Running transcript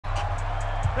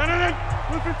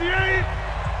I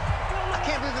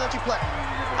can't believe they let you play.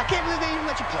 I can't believe they even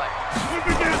let you play.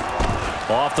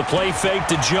 Off the play fake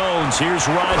to Jones. Here's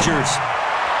Rodgers.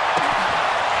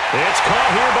 It's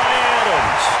caught here by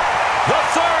Adams. The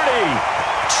 30,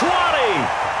 20,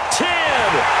 10,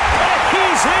 and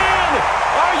he's in!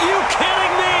 Are you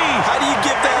kidding me? How do you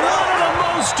give that up? One of the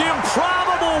most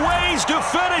improbable ways to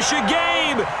finish a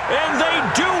game, and they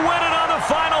do win it on the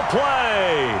final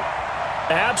play.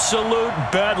 Absolute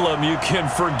bedlam. You can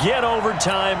forget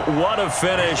overtime. What a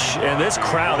finish, and this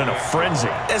crowd in a frenzy.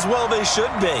 As well they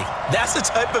should be. That's the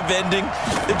type of ending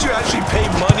that you actually pay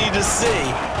money to see.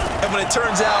 And when it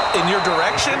turns out in your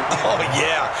direction, oh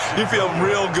yeah, you feel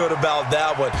real good about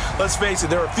that one. Let's face it,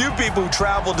 there are a few people who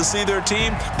travel to see their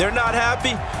team. They're not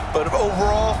happy, but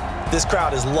overall, this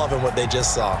crowd is loving what they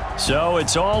just saw. So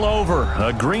it's all over.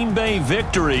 A Green Bay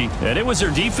victory, and it was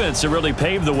their defense that really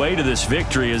paved the way to this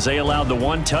victory as they allowed the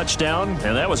one touchdown,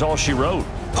 and that was all she wrote.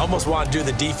 Almost want to do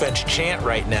the defense chant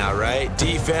right now, right?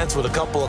 Defense with a couple